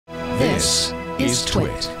This is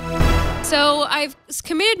TWiT. So I've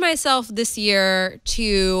committed myself this year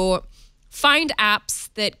to find apps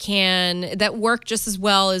that work just as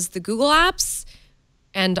well as the Google apps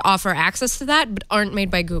and offer access to that, but aren't made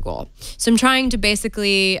by Google. So I'm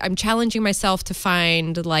challenging myself to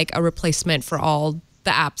find like a replacement for all the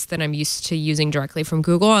apps that I'm used to using directly from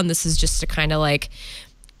Google. And this is just to kind of like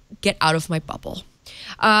get out of my bubble.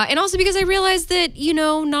 And also because I realized that,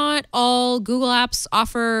 not all Google apps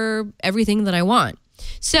offer everything that I want.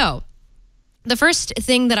 So the first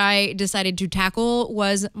thing that I decided to tackle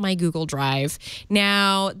was my Google Drive.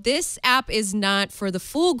 Now, this app is not for the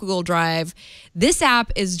full Google Drive. This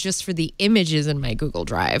app is just for the images in my Google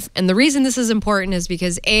Drive. And the reason this is important is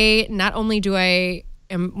because not only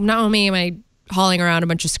am I hauling around a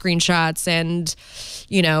bunch of screenshots and,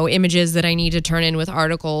 images that I need to turn in with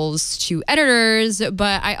articles to editors,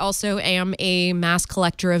 but I also am a mass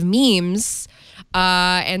collector of memes.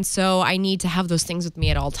 And so I need to have those things with me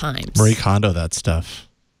at all times. Marie Kondo that stuff.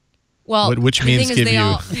 Well, which memes give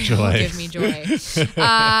you joy? Give me joy.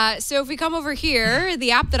 So if we come over here,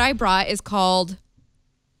 the app that I brought is called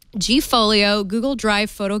gFolio, Google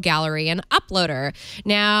Drive Photo Gallery, and Uploader.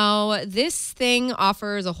 Now, this thing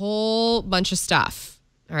offers a whole bunch of stuff.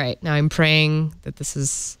 All right, now I'm praying that this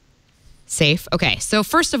is safe. Okay, so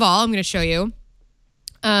first of all, I'm going to show you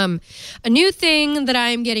a new thing that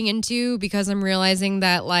I'm getting into because I'm realizing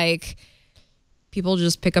that like people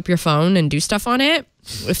just pick up your phone and do stuff on it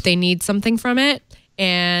if they need something from it,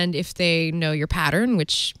 and if they know your pattern,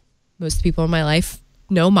 which most people in my life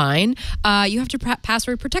know mine, you have to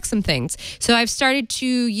password protect some things. So I've started to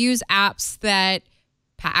use apps that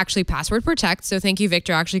actually password protect. So thank you,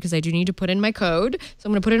 Victor, actually, because I do need to put in my code. So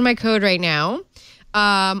I'm going to put in my code right now.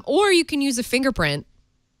 Or you can use a fingerprint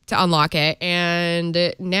to unlock it.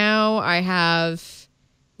 And now I have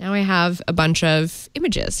a bunch of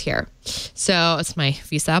images here. So it's my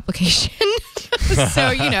Visa application.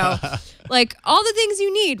 So, like all the things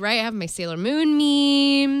you need, right? I have my Sailor Moon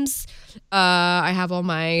memes. I have all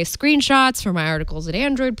my screenshots for my articles at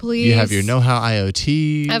Android Police. You have your Know How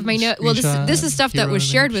IoT. I have my this is stuff that was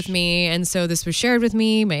shared with me, and so this was shared with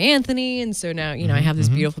me by Anthony, and so now I have this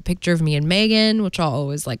beautiful picture of me and Megan, which I'll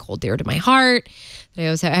always like hold dear to my heart. I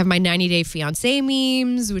also have my 90-day fiance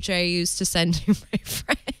memes, which I used to send to my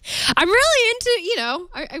friend. I'm really into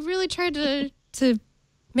I really tried to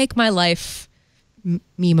make my life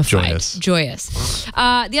memeified, joyous.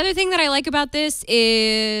 The other thing that I like about this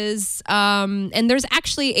is, and there's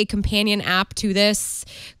actually a companion app to this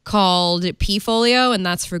called pFolio, and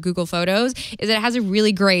that's for Google Photos, is it has a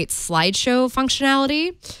really great slideshow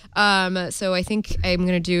functionality. So I think I'm going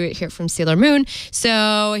to do it here from Sailor Moon.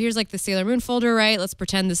 So here's like the Sailor Moon folder, right? Let's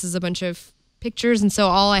pretend this is a bunch of pictures. And so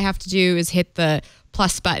all I have to do is hit the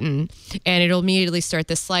plus button and it'll immediately start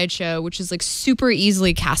this slideshow, which is like super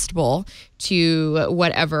easily castable to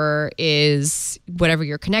whatever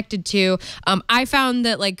you're connected to. I found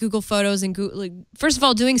that like Google Photos and Google, first of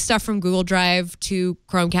all, doing stuff from Google Drive to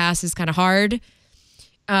Chromecast is kind of hard.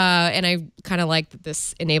 And I kind of like that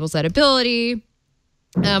this enables that ability.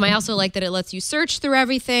 I also like that it lets you search through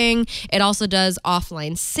everything. It also does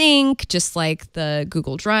offline sync, just like the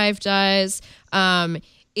Google Drive does.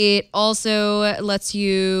 It also lets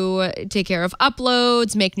you take care of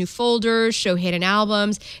uploads, make new folders, show hidden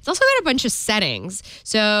albums. It's also got a bunch of settings.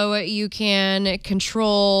 So you can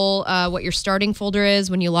control what your starting folder is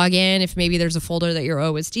when you log in. If maybe there's a folder that you're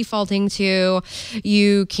always defaulting to,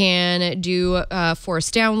 you can do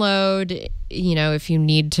forced download, if you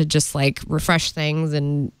need to just like refresh things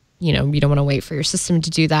and you don't want to wait for your system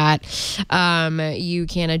to do that. You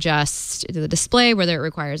can adjust the display, whether it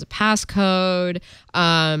requires a passcode,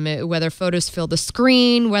 whether photos fill the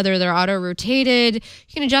screen, whether they're auto-rotated.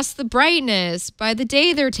 You can adjust the brightness by the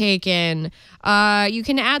day they're taken. You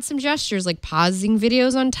can add some gestures like pausing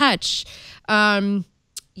videos on touch.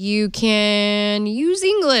 You can use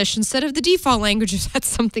English instead of the default language if that's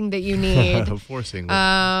something that you need. Force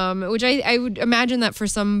English. Which I would imagine that for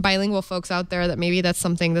some bilingual folks out there that maybe that's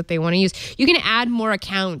something that they want to use. You can add more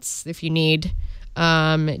accounts if you need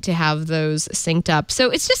to have those synced up. So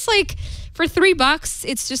it's just like for $3,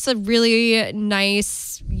 it's just a really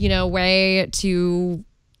nice, way to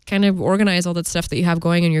kind of organize all that stuff that you have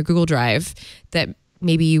going in your Google Drive that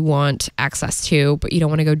maybe you want access to, but you don't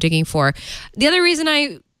want to go digging for. The other reason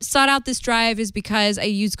I sought out this drive is because I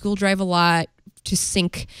use Google Drive a lot to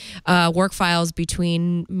sync work files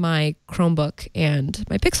between my Chromebook and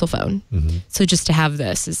my Pixel phone. So just to have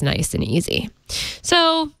this is nice and easy.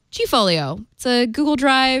 So gFolio. It's a Google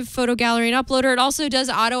Drive photo gallery and uploader. It also does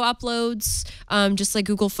auto uploads, just like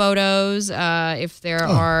Google Photos. If there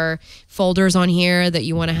are folders on here that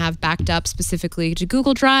you want to have backed up specifically to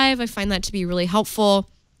Google Drive, I find that to be really helpful.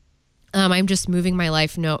 I'm just moving my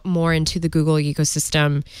life more into the Google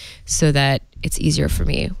ecosystem so that it's easier for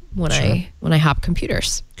me when I hop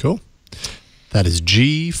computers. Cool. That is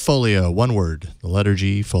gFolio, one word, the letter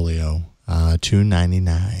G, Folio,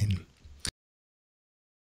 $2.99.